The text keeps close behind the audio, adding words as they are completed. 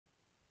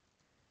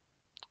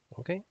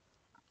Okay,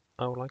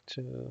 I would like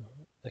to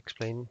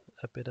explain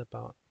a bit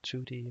about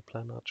 2D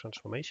planar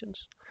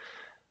transformations.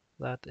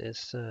 That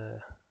is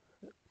the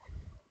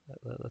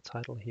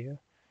title here,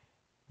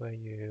 where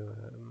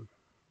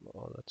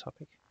or the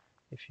topic,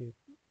 if you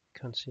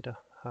consider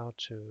how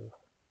to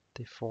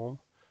deform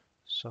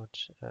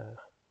such a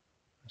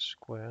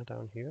square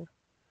down here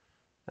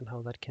and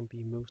how that can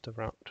be moved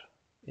around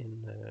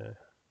in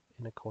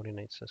a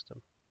coordinate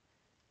system.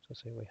 So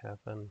say we have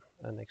an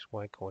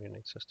XY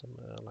coordinate system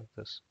like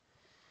this.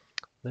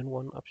 Then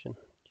one option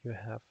you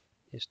have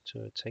is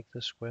to take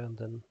the square and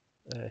then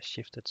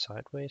shift it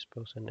sideways,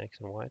 both in X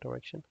and Y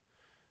direction,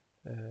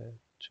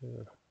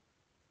 to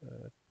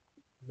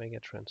make a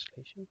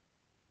translation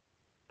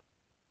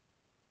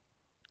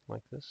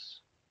like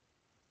this.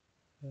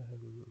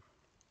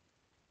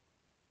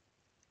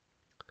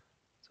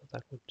 So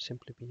that would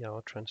simply be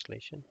our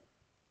translation.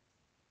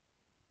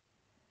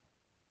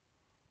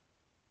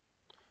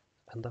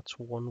 And that's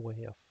one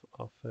way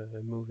of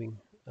moving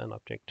an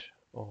object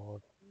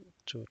or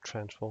to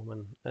transform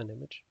an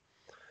image.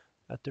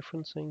 A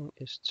different thing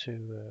is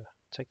to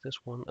take this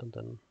one and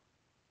then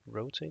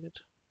rotate it.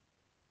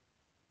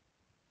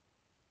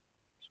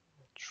 So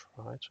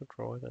I'll try to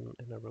draw it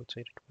in a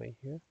rotated way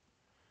here.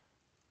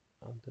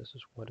 And this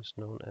is what is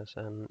known as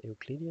an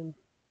Euclidean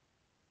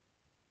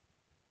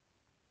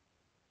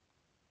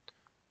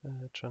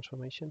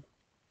transformation.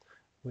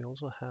 We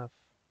also have,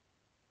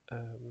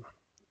 and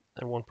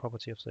one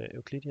property of the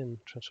Euclidean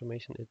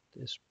transformation,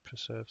 it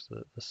preserves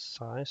the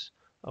size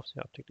of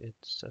the object.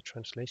 It's a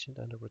translation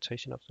and a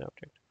rotation of the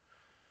object.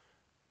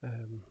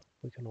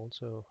 We can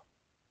also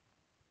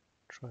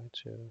try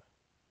to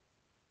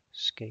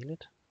scale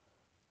it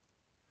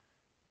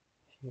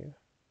here,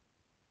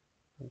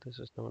 and this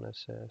is known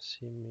as a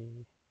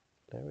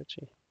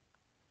similarity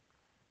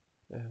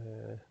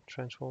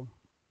transform.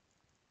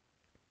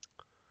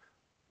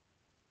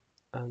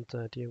 And the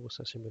idea with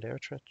a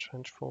similarity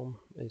transform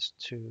is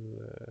to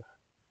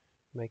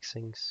make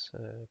things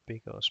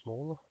bigger or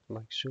smaller,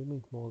 like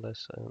zooming more or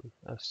less,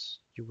 as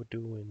you would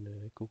do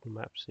in Google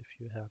Maps if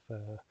you have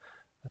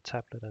a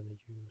tablet and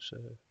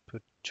you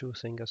put two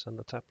fingers on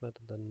the tablet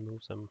and then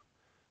move them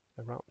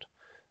around.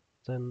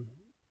 Then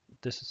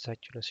this is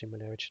actually a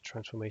similarity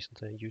transformation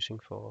they're using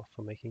for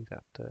making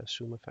that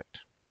zoom effect,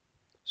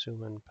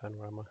 zoom and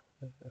panorama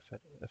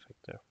effect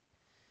there.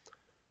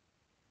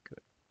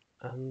 Good.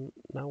 And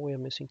now we are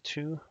missing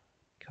two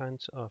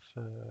kinds of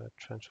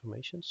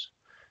transformations.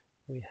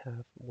 We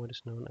have what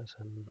is known as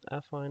an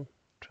affine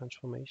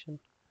transformation,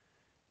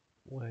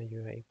 where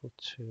you're able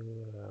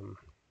to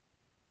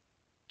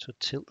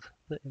tilt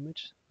the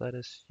image. That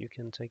is, you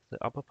can take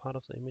the upper part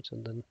of the image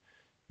and then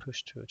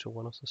push to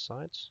one of the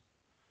sides.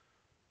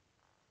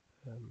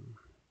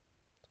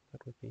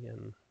 That would be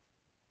an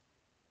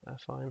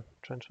affine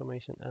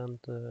transformation. And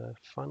the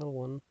final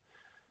one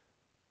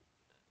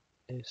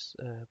is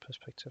a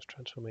perspective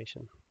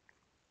transformation.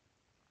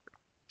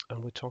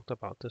 And we talked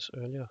about this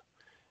earlier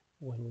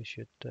when we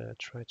should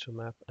try to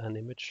map an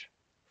image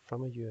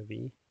from a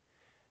UAV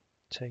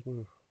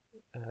taken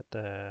at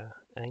the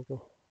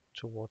angle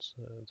towards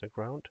the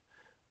ground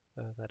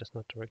that is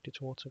not directly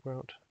towards the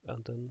ground,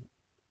 and then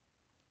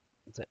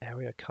the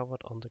area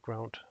covered on the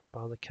ground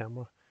by the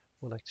camera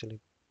will actually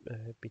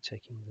be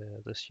taking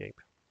the shape.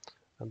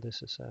 And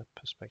this is a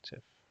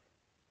perspective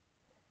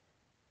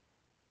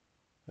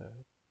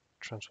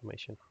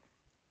transformation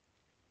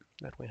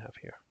that we have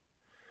here.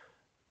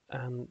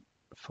 And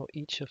for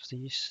each of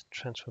these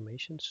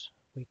transformations,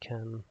 we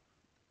can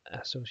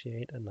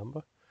associate a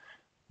number,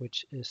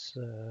 which is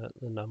the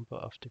number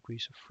of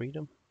degrees of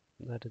freedom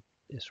that it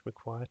is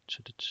required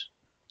to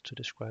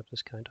describe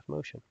this kind of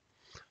motion.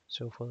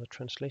 So for the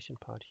translation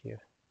part here,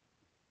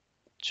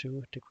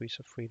 2 degrees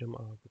of freedom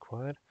are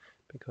required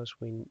because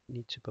we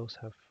need to both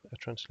have a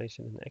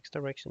translation in the X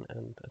direction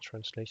and a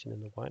translation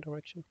in the Y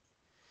direction.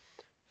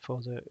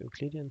 For the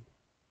Euclidean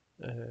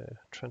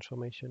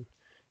transformation,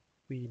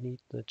 we need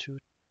the 2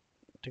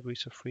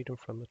 degrees of freedom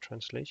from the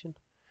translation,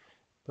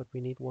 but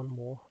we need one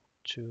more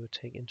to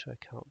take into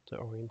account the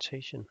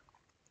orientation,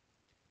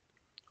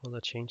 or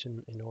the change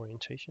in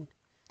orientation,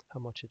 how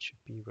much it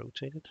should be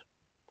rotated.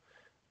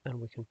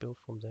 And we can build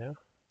from there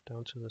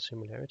down to the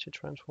similarity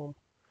transform,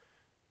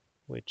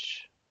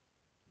 which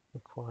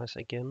requires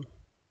again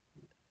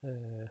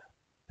an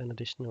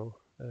additional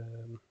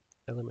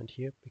element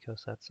here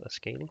because that's a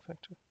scaling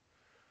factor.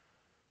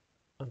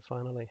 And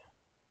finally,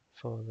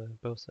 for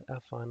both the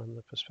affine and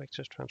the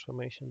perspective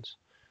transformations,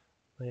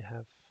 they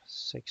have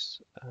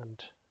 6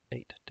 and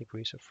 8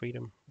 degrees of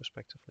freedom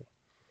respectively.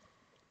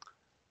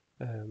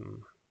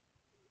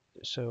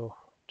 So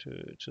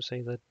to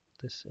say that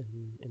this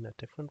in a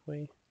different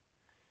way,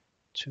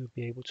 to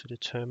be able to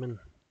determine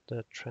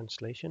the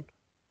translation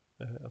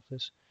of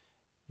this,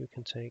 you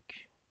can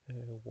take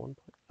one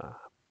point.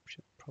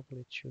 Should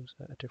probably choose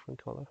a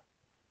different color.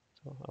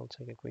 So I'll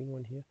take a green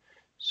one here.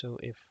 So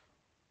if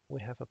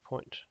we have a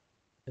point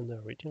in the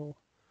original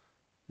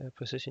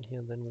position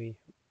here, then we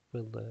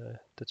will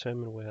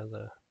determine where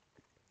the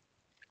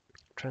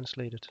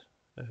translated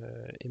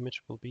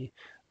image will be,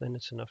 then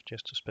it's enough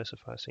just to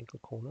specify a single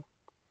corner.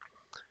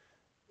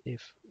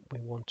 If we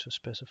want to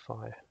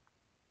specify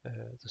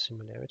the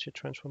similarity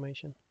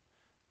transformation,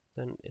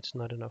 then it's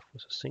not enough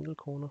with a single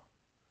corner.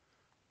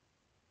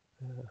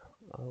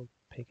 I'll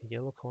pick a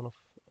yellow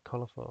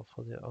color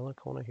for the other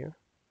corner here,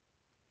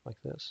 like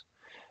this.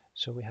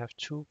 So we have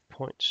 2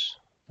 points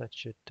that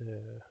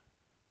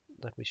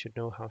we should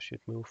know how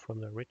should move from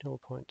the original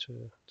point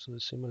to the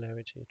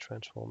similarity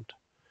transformed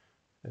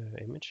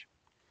image.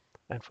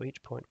 And for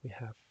each point we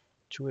have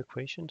 2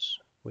 equations,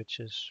 which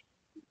is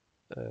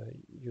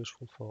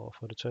useful for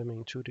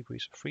determining 2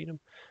 degrees of freedom.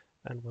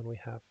 And when we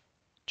have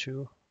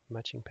 2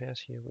 matching pairs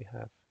here, we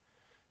have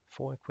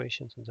 4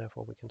 equations, and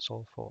therefore we can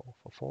solve for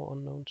 4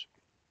 unknowns.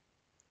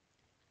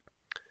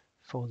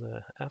 For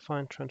the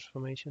affine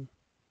transformation,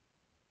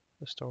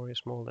 the story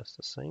is more or less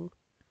the same.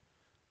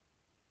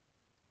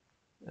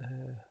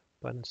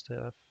 But instead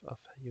of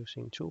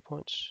using 2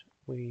 points,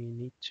 we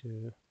need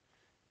to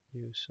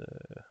use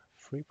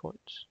 3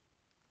 points.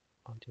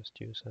 I'll just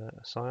use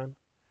a cyan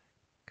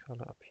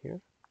color up here.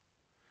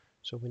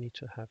 So we need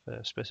to have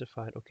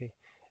specified, okay,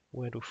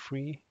 where do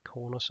 3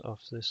 corners of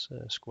this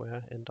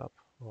square end up,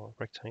 or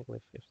rectangle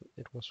if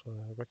it was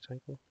a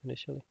rectangle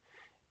initially,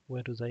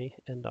 where do they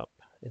end up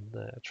in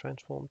the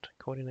transformed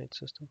coordinate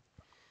system?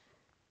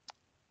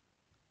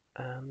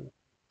 And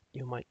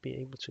you might be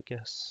able to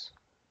guess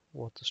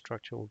what the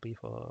structure will be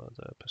for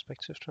the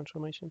perspective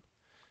transformation,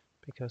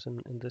 because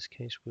in this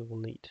case we will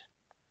need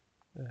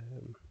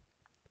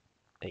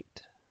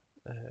 8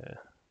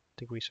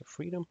 degrees of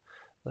freedom.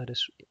 That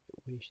is,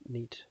 we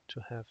need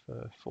to have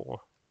 4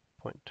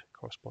 point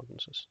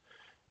correspondences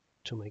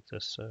to make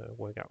this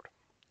work out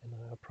in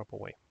a proper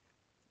way.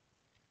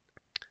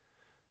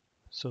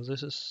 So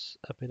this is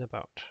a bit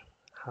about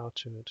how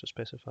to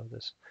specify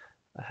this.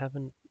 I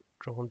haven't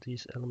drawn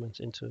these elements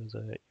into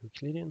the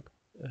Euclidean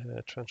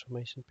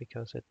transformation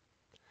because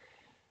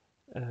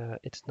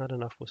it's not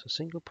enough with a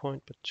single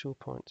point, but 2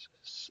 points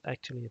is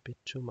actually a bit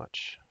too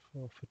much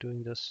for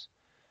doing this.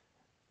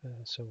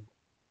 So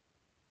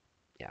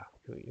yeah,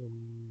 you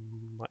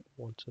might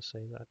want to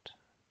say that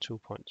 2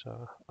 points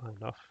are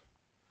enough.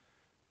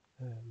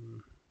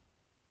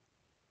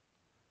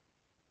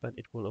 But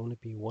it will only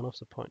be one of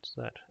the points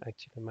that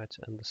actually match,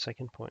 and the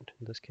second point,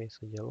 in this case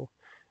the yellow,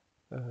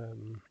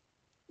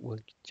 will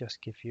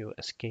just give you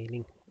a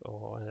scaling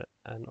or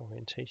an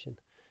orientation,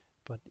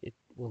 but it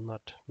will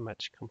not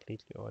match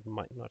completely, or it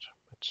might not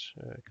match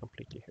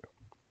completely here.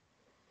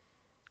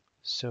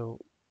 So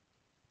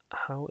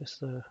how is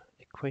the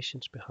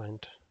equations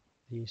behind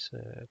these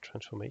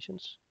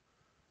transformations?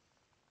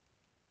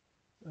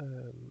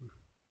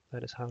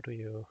 That is, how do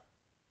you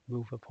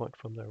move a point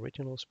from the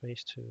original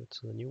space to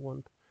the new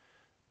one?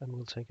 And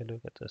we'll take a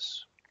look at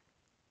this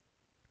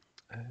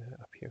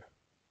up here.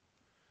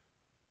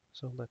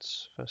 So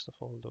let's first of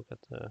all look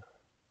at the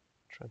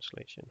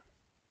translation.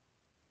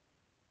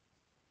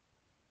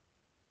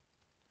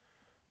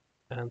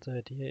 And the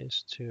idea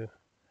is to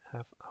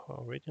have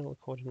our original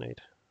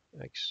coordinate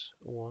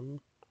x1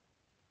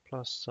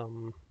 plus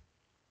some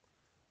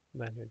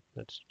value,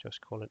 let's just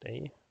call it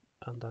a,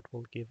 and that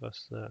will give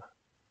us the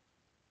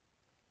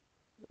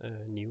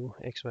new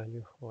x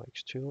value, or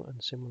x2,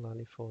 and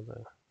similarly for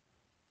the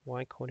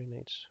y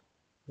coordinates,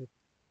 we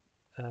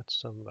add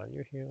some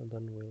value here, and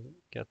then we'll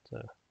get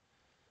the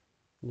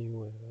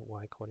new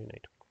y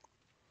coordinate.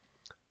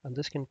 And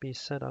this can be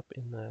set up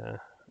in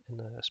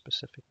a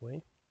specific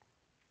way,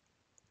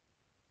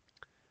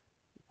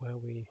 where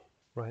we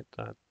write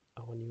that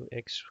our new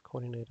x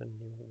coordinate and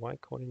new y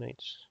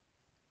coordinates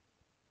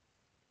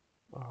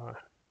are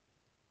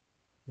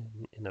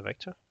in a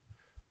vector,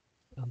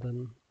 and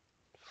then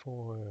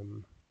for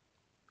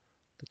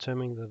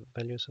determining the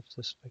values of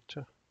this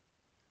vector,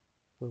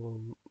 we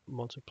will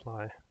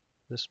multiply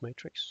this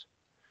matrix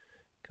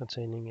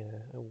containing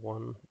a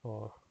 1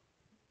 or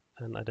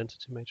an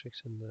identity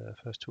matrix in the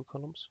first 2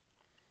 columns,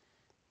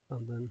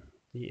 and then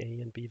the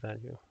a and b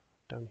value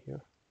down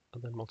here,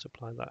 and then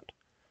multiply that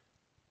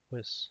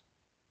with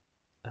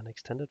an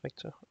extended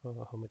vector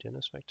or a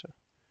homogeneous vector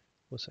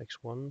with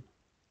x1,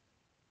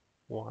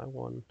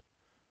 y1,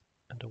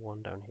 and a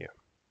 1 down here.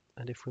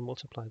 And if we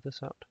multiply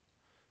this out,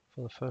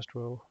 for the first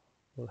row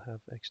we'll have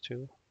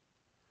x2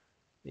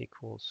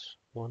 equals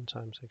 1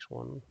 times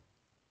x1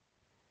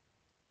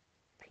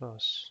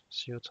 plus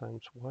 0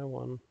 times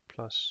y1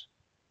 plus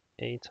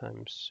a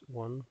times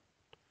 1.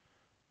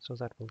 So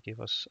that will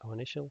give us our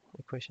initial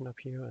equation up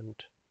here, and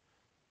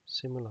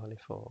similarly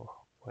for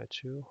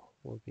y2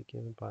 will be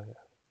given by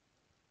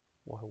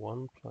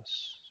y1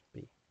 plus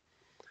b.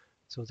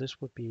 So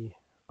this would be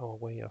our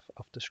way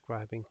of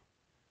describing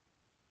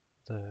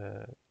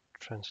the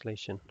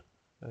translation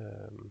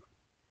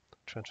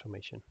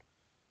transformation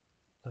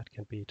that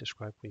can be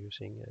described by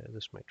using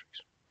this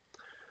matrix.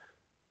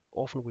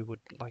 Often we would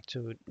like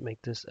to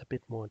make this a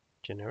bit more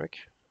generic.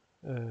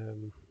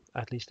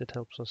 At least it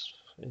helps us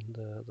in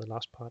the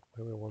last part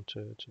where we want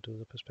to do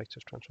the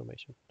perspective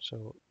transformation.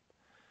 So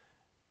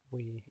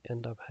we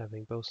end up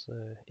having both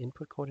the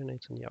input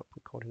coordinates and the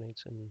output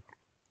coordinates in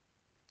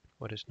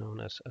what is known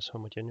as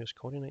homogeneous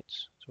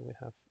coordinates. So we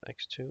have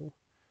x2,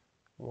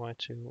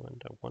 y2,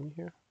 and a 1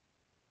 here.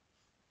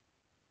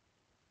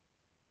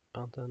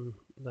 And then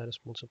that is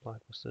multiplied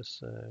with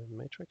this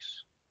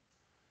matrix.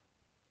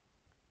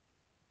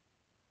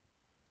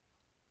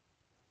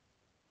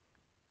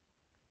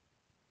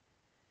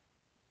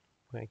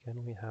 Where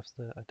again we have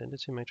the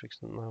identity matrix,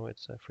 and now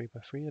it's a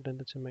 3x3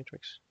 identity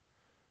matrix.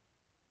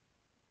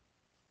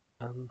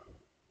 And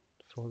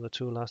for the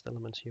two last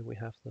elements here, we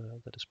have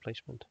the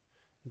displacement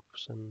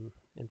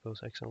in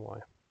both x and y,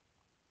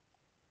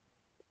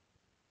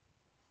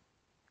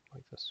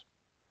 like this.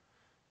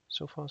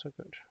 So far so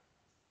good.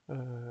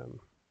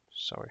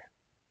 Sorry,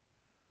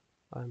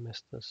 I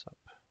messed this up.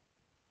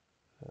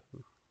 I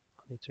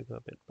need to go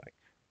a bit back.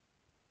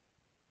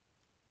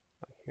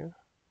 Like here.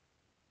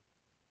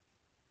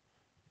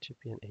 It should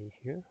be an A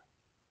here.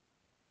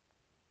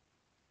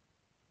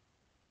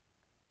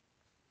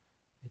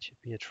 It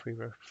should be a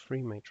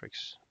 3x3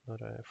 matrix, not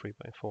a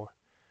 3x4.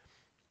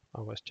 I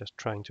was just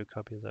trying to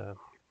copy the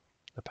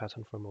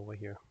pattern from over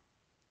here.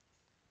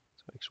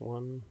 So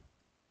x1,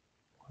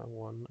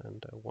 y1,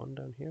 and 1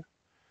 down here.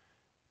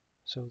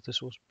 So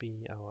this will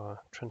be our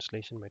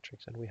translation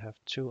matrix, and we have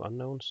two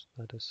unknowns.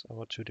 That is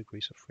our 2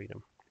 degrees of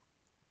freedom.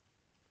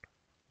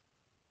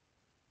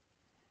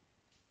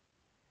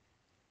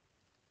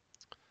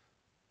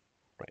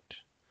 Right.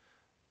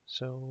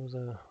 So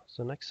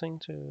the next thing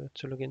to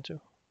look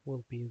into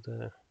will be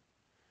the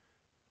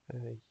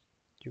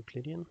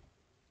Euclidean.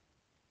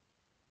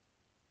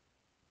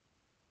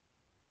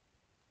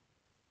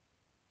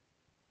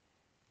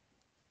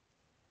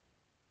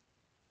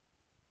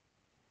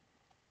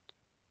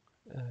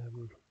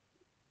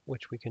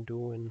 Which we can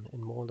do in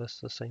more or less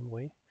the same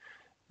way.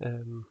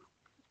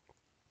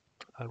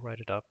 I'll write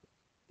it up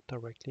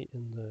directly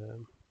in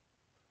the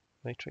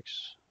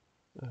matrix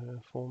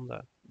form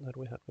that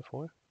we had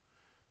before.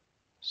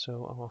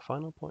 So our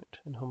final point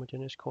in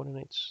homogeneous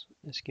coordinates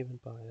is given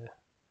by the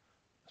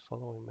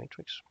following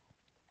matrix,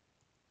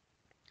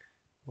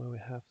 where we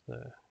have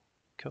the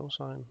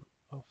cosine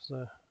of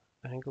the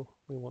angle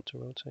we want to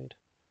rotate,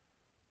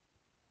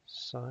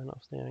 sine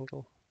of the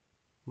angle,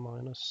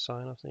 minus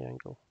sine of the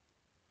angle,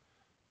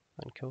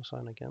 and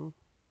cosine again.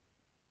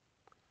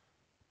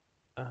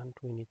 And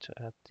we need to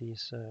add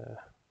these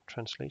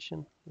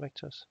translation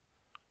vectors.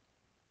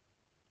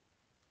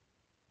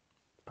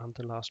 And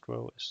the last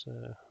row is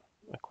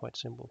a quite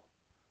simple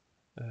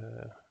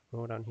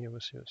row down here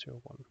with 0,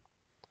 0, 1,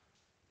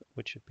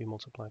 which should be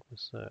multiplied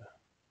with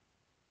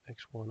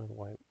x1 and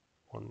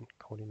y1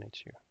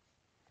 coordinates here.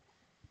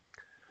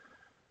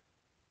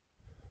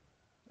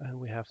 And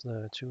we have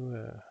the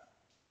two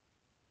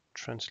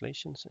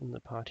translations in the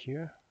part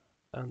here,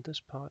 and this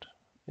part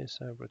is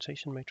a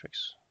rotation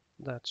matrix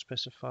that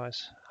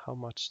specifies how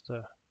much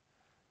the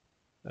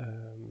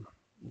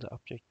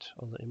object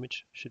or the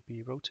image should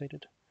be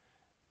rotated,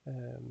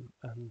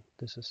 and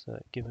this is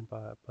given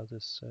by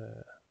this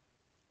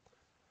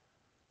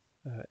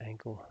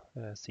angle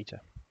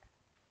theta.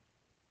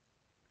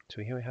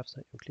 So here we have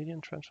the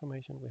Euclidean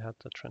transformation, we have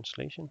the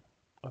translation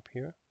up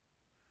here,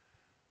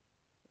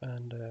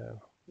 and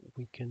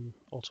we can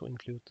also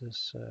include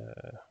this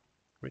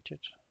rigid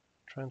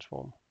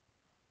transform,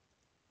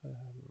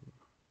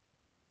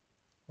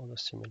 or the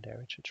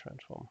similarity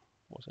transform,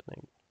 was it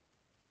named?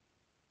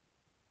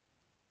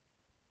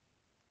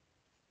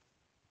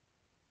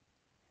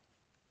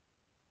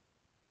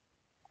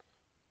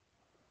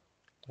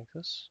 Like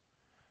this.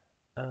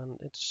 And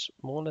it's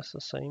more or less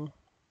the same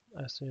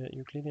as the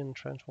Euclidean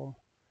transform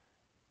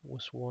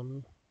with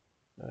one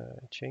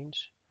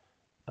change,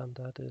 and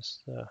that is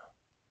the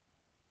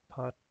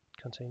part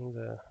containing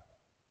the,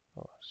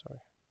 oh sorry,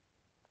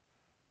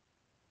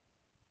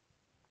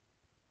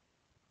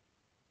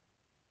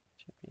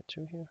 should be a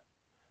 2 here,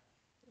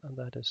 and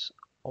that is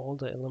all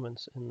the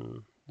elements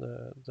in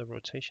the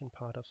rotation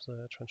part of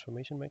the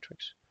transformation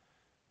matrix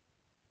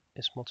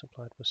is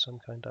multiplied with some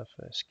kind of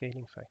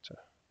scaling factor.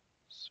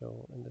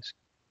 So in this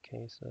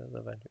case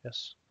the value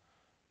s,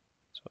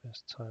 so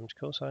s times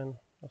cosine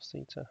of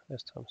theta,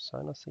 s times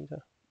sine of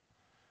theta,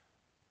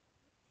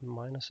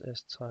 minus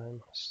s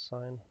times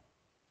sine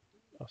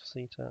of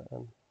theta,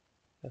 and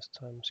s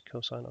times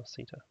cosine of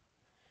theta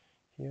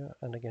here.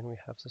 And again we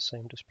have the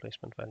same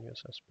displacement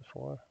values as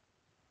before.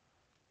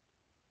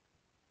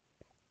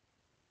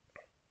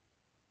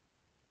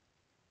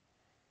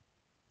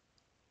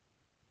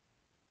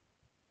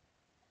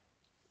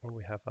 And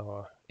we have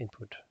our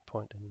input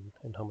point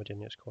in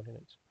homogeneous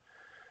coordinates.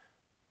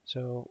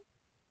 So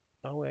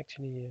now we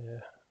actually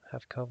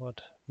have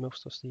covered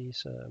most of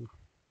these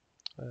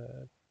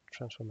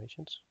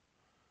transformations.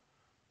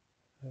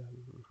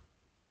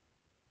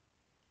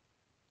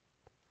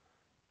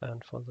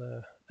 And for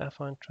the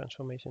affine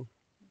transformation,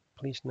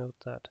 please note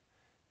that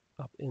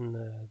up in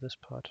this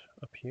part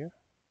up here,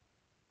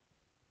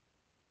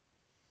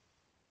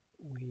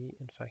 we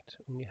in fact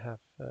only have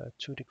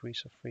 2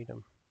 degrees of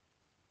freedom,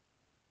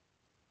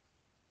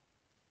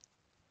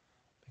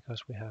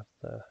 because we have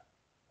the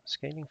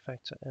scaling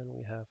factor and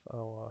we have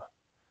our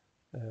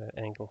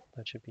angle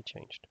that should be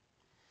changed.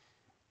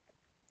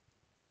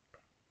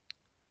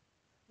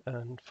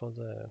 And for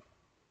the,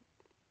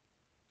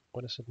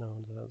 what is it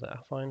now, the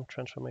affine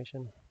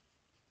transformation,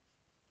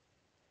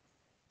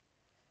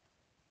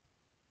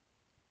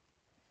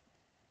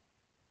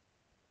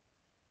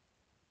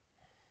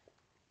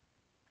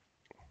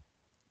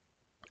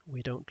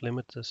 we don't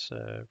limit this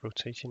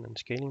rotation and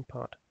scaling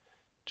part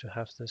to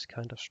have this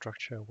kind of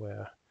structure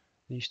where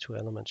these two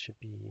elements should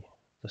be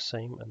the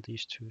same and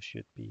these two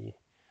should be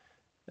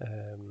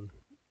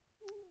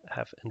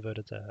have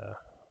inverted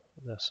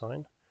their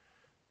sign.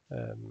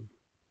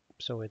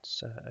 So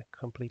it's a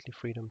completely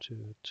freedom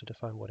to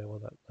define whatever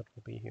that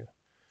will be here.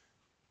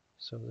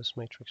 So this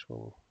matrix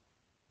will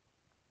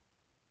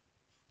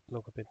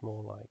look a bit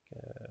more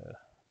like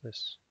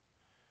this.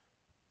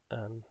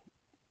 And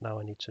now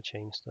I need to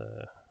change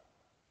the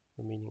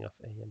meaning of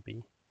A and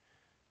B.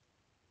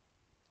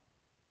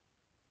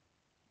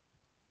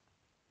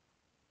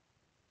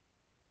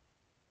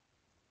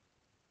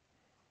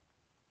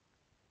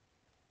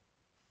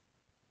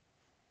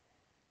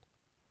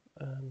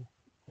 And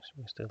so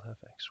we still have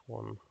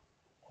x1,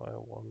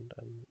 y1,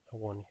 and a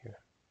 1 here,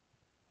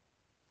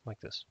 like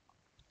this.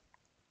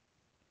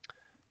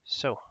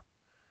 So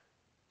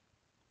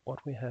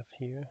what we have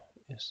here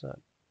is that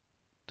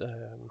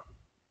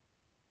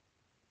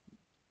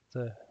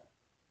the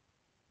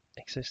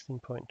existing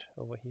point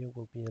over here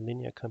will be a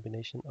linear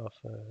combination of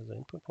the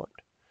input point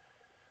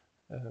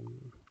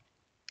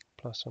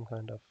plus some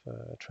kind of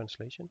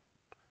translation.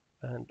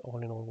 And all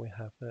in all, we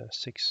have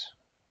 6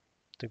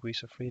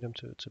 degrees of freedom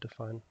to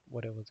define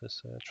whatever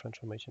this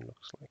transformation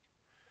looks like.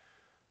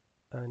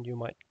 And you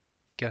might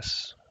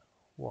guess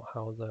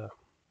how the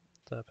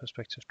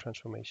perspective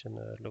transformation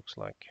looks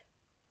like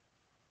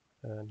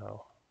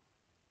now.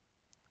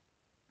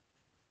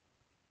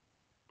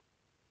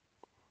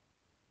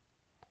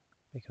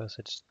 Because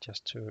it's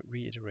just to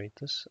reiterate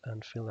this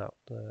and fill out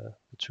the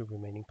 2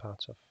 remaining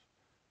parts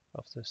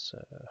of this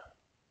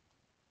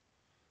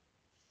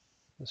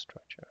the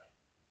structure.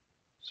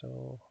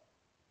 So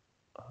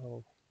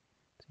I'll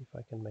see if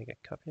I can make a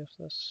copy of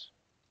this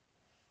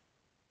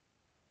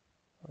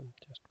and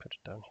just put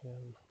it down here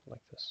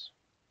like this.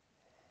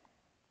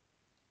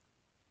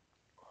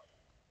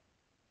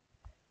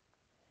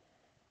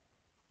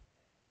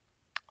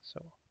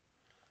 So,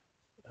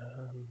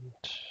 and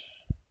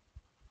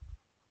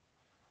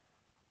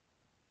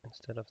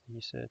instead of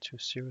these 2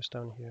 zeros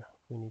down here,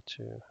 we need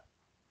to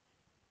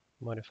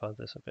modify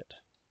this a bit.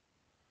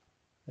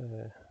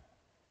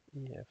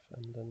 EF,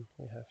 and then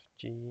we have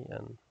G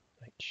and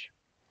H.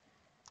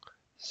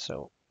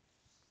 So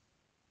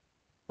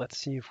let's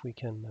see if we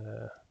can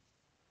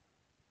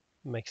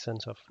make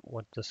sense of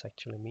what this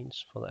actually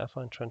means for the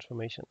affine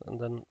transformation. And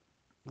then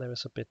there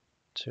is a bit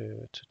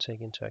to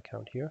take into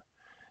account here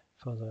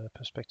for the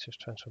perspective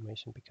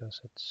transformation,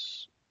 because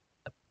it's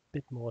a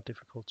bit more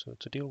difficult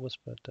to deal with,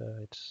 but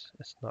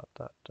it's not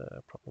that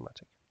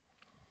problematic.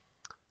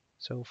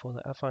 So for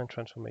the affine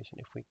transformation,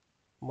 if we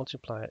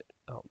multiply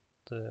out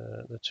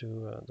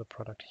the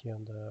product here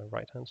on the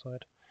right hand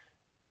side,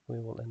 we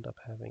will end up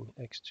having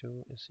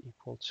x2 is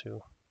equal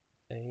to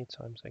a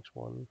times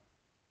x1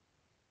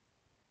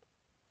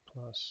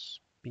 plus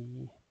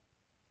b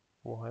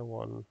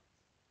y1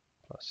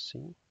 plus c,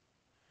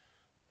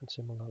 and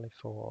similarly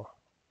for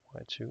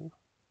y2,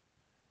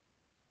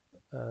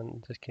 and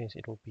in this case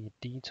it will be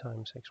d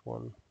times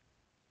x1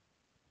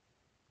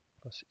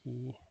 plus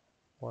e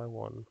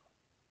y1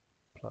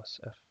 plus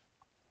f.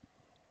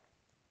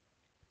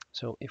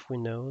 So if we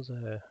know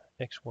the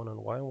x1 and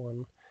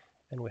y1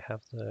 and we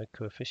have the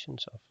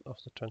coefficients of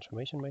the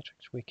transformation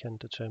matrix, we can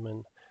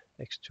determine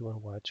x2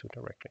 and y2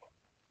 directly.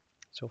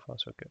 So far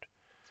so good.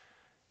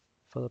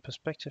 For the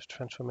perspective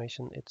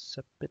transformation, it's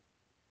a bit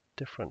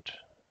different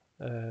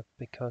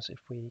because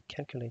if we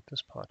calculate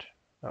this part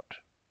out,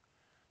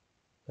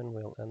 then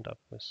we'll end up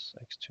with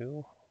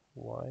x2,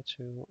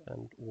 y2,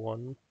 and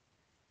 1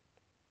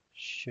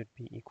 should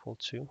be equal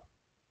to,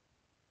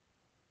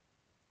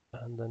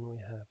 and then we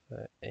have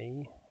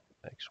a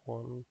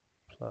x1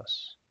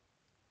 plus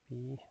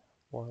b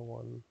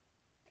y1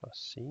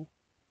 plus c,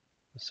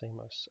 the same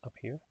as up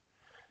here.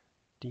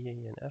 dA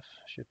and f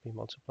should be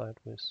multiplied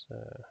with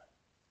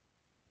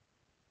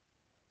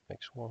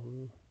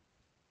x1,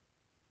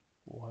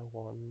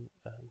 y1,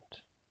 and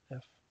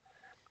f.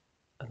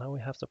 And now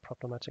we have the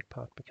problematic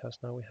part, because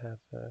now we have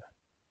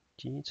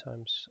g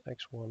times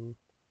x1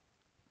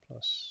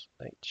 plus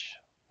h,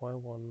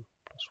 y1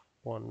 plus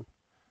 1,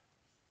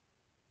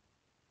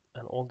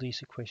 and all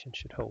these equations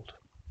should hold.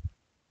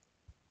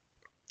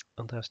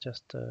 And there's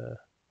just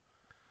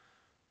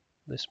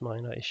this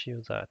minor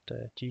issue that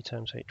g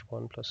times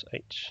h1 plus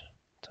h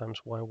times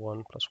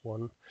y1 plus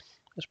 1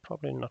 is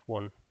probably not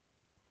 1.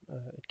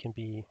 It can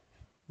be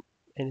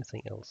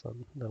anything else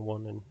than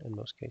 1 in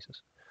most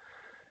cases.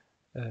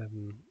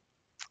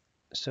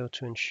 So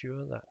to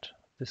ensure that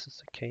this is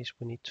the case,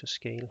 we need to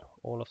scale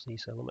all of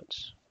these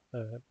elements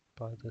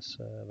by this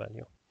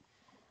value.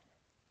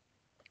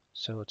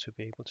 So to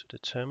be able to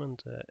determine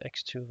the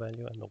x2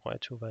 value and the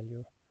y2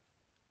 value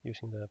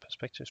using the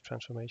perspective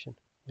transformation,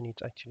 we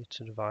need actually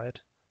to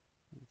divide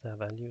their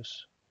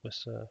values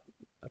with a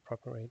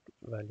appropriate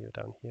value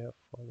down here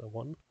for the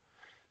 1.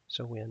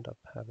 So we end up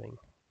having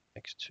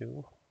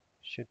x2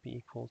 should be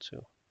equal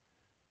to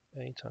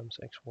a times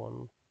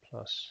x1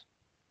 plus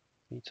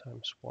b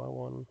times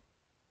y1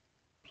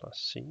 plus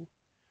c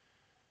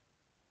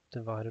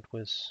divided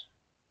with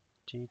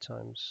g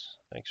times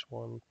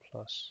x1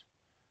 plus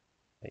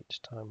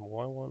h times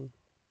y1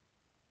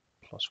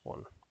 plus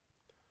 1.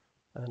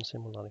 And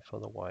similarly for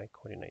the y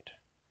coordinate.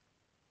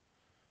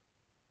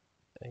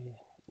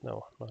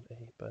 No, not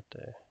a, but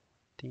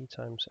d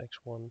times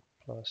x1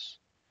 plus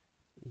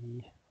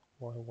e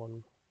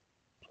y1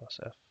 plus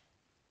f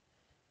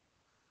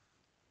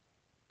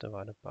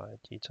divided by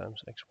d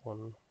times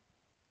x1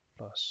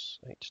 plus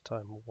h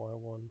times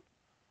y1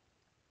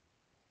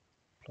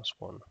 plus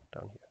 1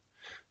 down here.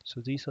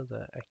 So these are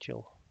the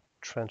actual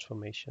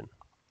transformation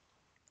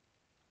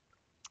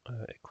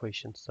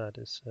equations that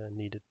is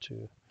needed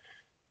to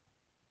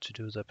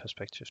do the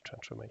perspective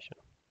transformation.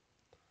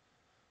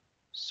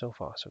 So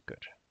far, so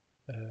good.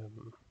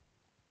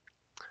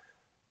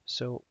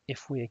 So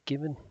if we are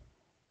given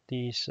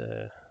these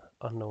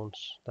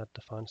unknowns that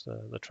defines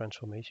the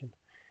transformation,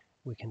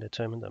 we can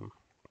determine them.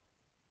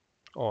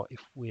 Or if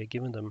we are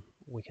given them,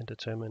 we can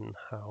determine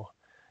how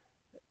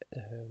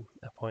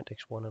a point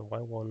x1 and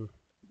y1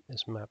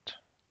 is mapped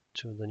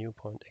to the new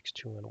point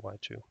x2 and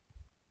y2.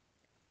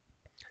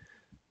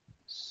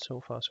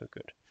 So far, so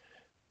good.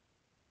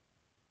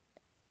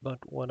 But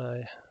what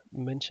I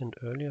mentioned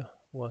earlier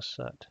was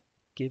that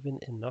given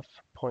enough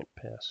point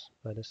pairs,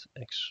 that is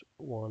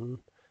x1,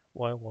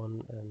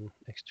 y1, and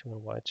x2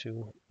 and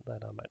y2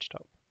 that are matched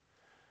up,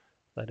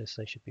 that is,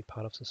 they should be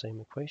part of the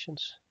same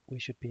equations, we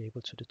should be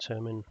able to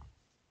determine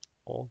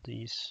all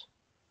these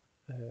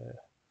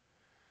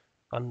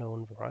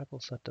unknown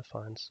variables that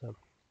defines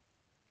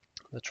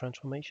the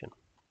transformation.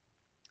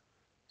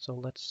 So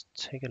let's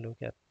take a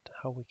look at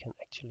how we can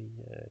actually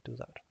do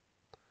that.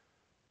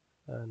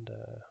 And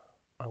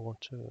I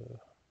want to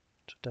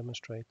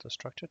demonstrate the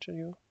structure to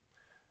you.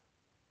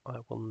 I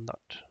will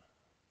not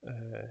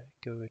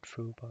go it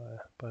through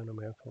by a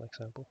numerical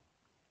example,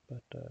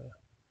 but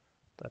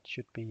that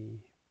should be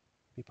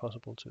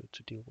possible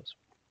to deal with.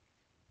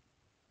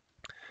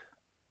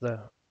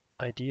 The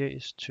idea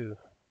is to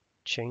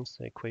change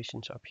the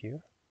equations up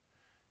here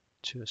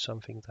to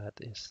something that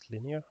is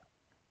linear,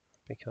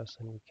 because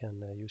then we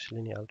can use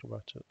linear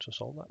algebra to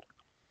solve that.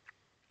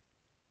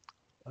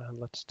 And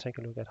let's take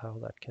a look at how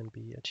that can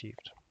be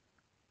achieved.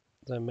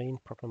 The main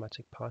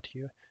problematic part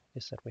here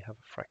is that we have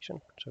a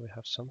fraction, so we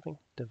have something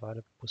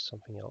divided with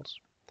something else.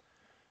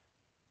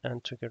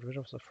 And to get rid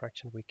of the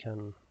fraction, we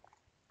can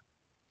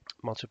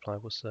multiply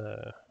with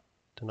the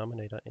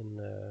denominator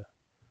in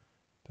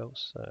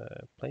both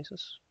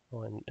places,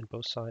 or in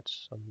both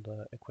sides on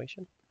the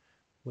equation,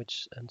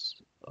 which ends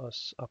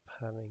us up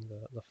having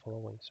the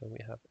following. So we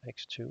have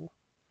x2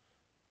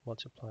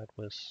 multiplied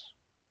with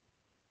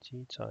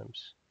g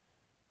times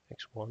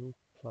x1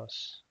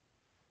 plus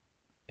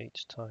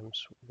h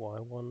times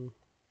y1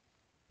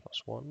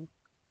 plus 1,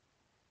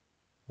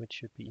 which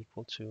should be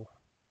equal to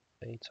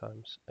a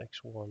times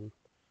x1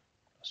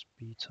 plus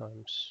b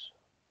times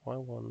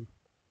y1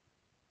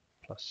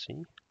 plus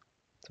c.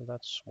 So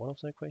that's one of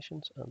the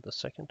equations, and the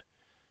second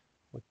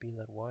would be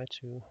that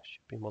y2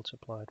 should be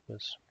multiplied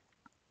with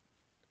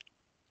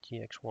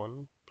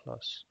gx1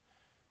 plus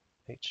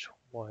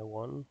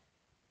hy1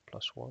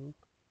 plus 1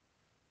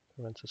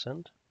 parenthesis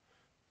end,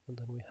 and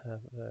then we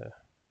have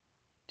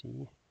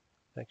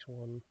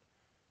dx1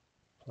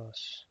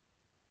 plus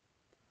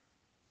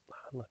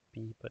not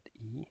b but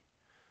e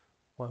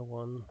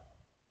y1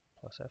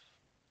 plus f.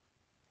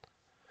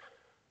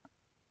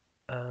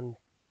 And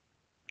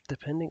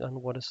depending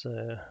on what is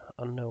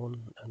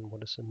unknown and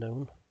what is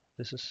known,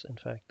 this is in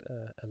fact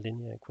a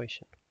linear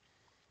equation.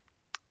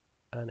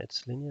 And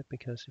it's linear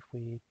because if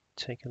we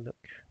take a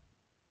look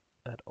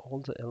at all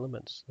the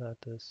elements that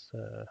is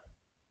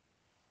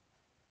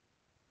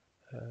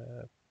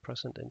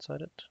present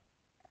inside it,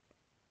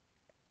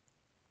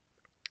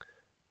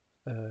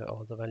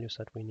 or the values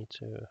that we need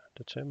to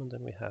determine,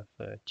 then we have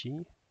G,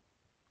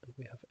 and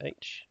we have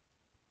H,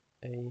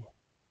 A,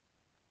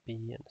 B,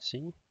 and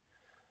C,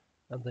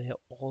 and they are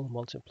all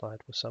multiplied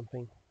with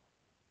something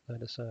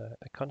that is a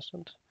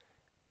constant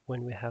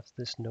when we have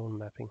this known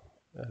mapping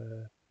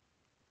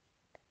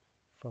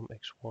from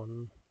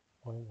x1,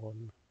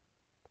 y1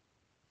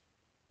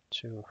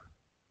 to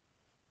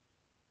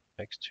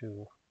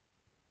x2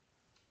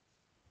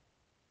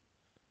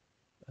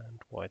 and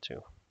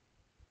y2.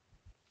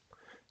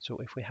 So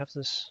if we have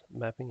this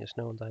mapping is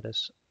known, that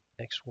is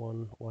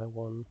x1,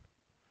 y1,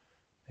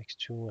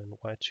 x2 and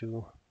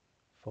y2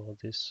 for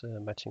this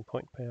matching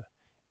point pair,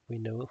 we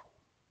know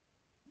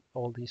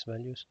all these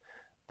values,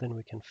 then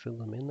we can fill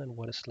them in, and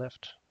what is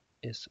left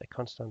is a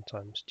constant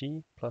times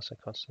g plus a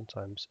constant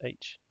times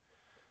h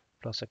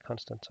plus a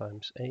constant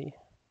times a,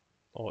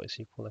 or is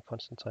equal a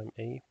constant time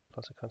a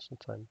plus a constant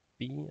time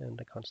b and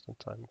a constant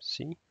time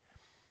c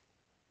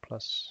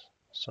plus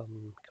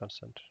some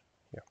constant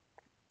here.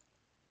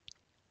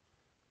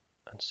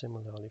 And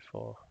similarly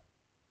for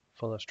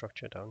the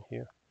structure down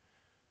here,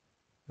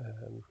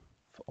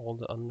 for all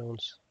the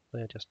unknowns,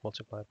 they are just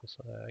multiplied with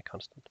a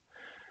constant.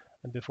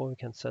 And before we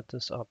can set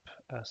this up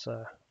as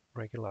a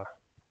regular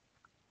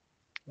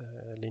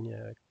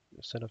linear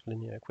set of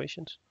linear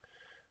equations,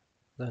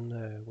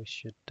 then we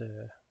should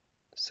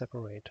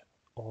separate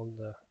all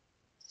the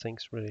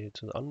things related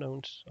to the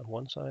unknowns on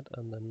one side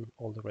and then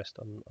all the rest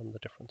on the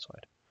different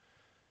side.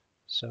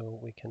 So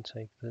we can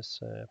take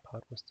this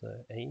part with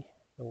the a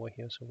over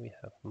here, so we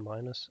have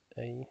minus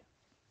a,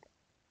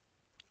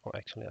 or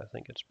actually I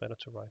think it's better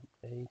to write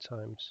a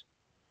times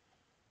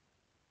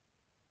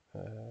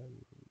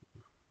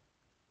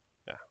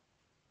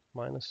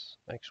minus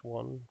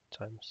x1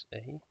 times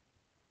a,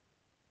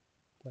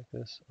 like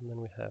this, and then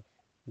we have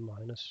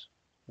minus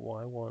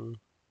y1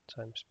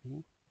 times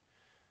b,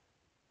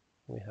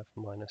 we have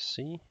minus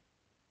c.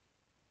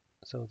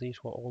 So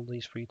these were all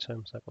these three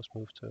terms that was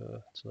moved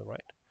to the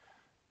right.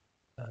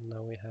 And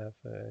now we have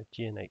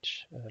g and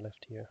h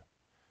left here.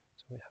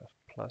 So we have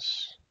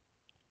plus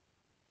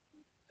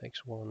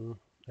x1,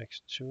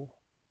 x2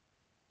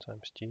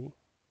 times g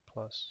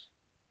plus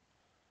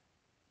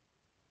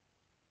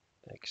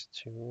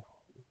x2,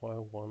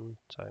 y1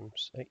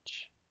 times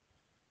h.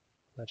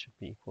 That should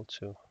be equal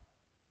to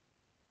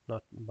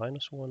not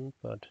minus 1,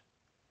 but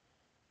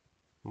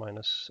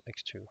minus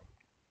x2.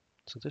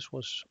 So this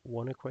was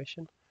one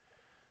equation.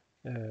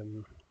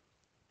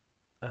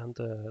 And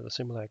the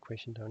similar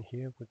equation down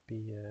here would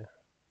be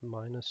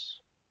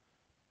minus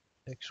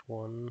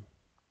x1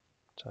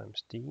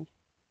 times d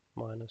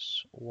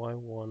minus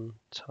y1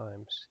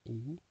 times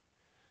e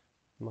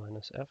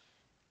minus f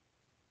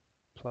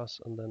plus,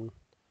 and then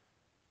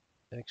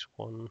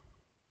x1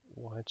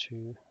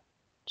 y2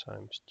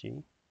 times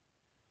g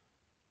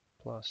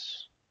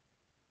plus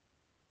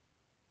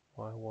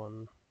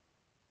y1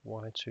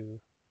 y2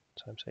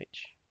 times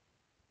h,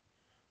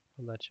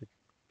 and that should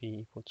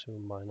be equal to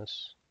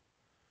minus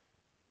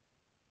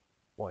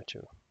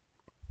y2.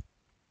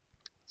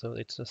 So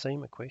it's the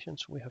same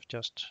equations, we have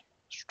just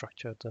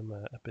structured them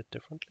a bit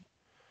differently,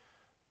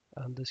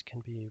 and this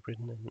can be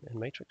written in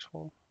matrix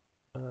form.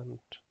 And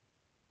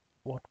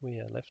what we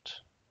are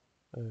left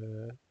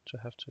to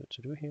have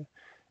to do here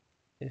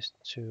is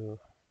to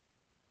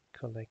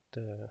collect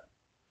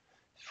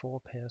 4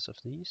 pairs of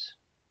these,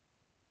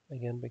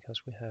 again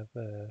because we have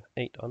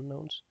 8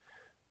 unknowns,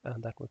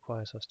 and that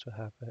requires us to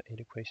have 8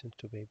 equations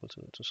to be able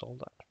to solve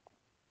that.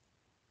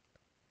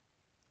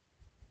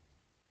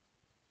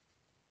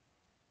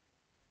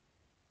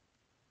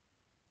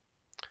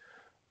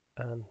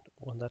 And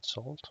when that's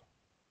solved,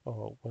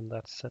 or when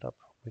that's set up,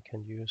 we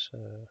can use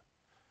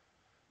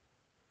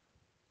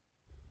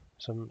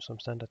some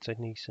standard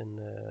techniques in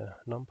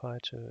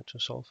NumPy to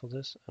solve for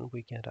this, and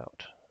we get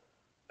out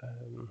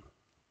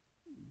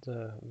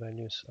the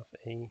values of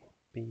a,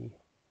 b,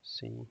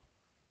 c,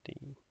 d,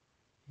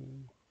 e,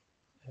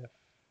 f,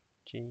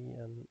 g,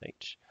 and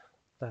h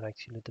that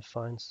actually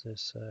defines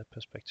this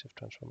perspective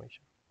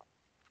transformation.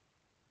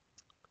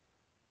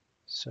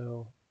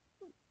 So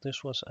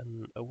this was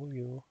an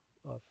overview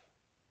of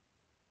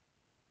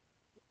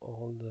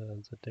all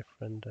the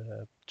different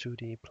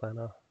 2D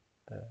planar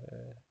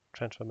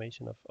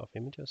transformation of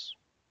images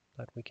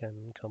that we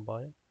can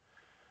combine.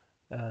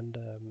 And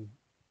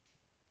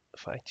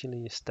for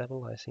actually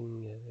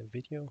stabilizing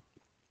video,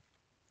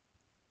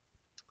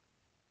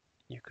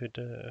 you could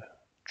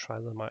try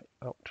them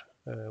out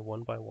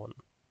one by one.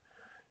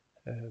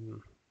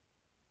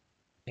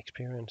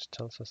 Experience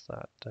tells us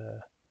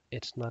that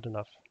it's not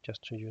enough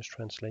just to use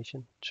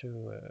translation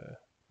to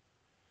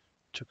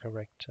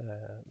correct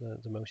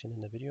the motion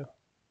in the video,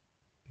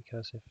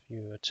 because if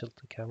you tilt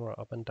the camera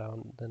up and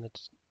down, then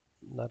it's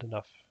not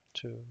enough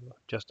to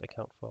just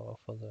account for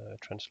the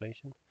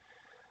translation.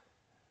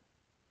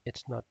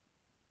 It's not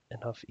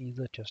enough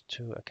either just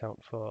to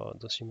account for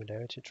the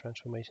similarity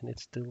transformation. It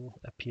still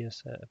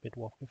appears a bit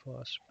wobbly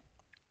for us.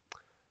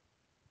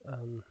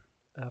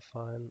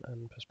 Affine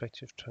and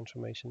perspective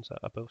transformations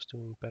are both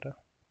doing better,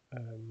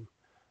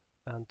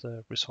 and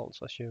the results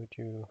I showed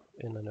you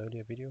in an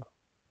earlier video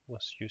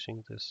was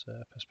using this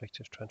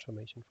perspective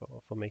transformation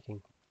for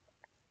making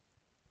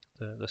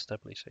the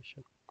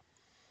stabilization.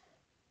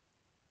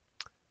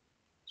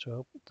 So I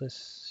hope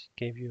this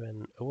gave you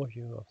an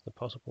overview of the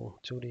possible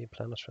 2D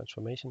planar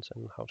transformations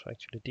and how to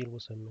actually deal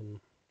with them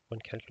when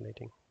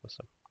calculating with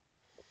them.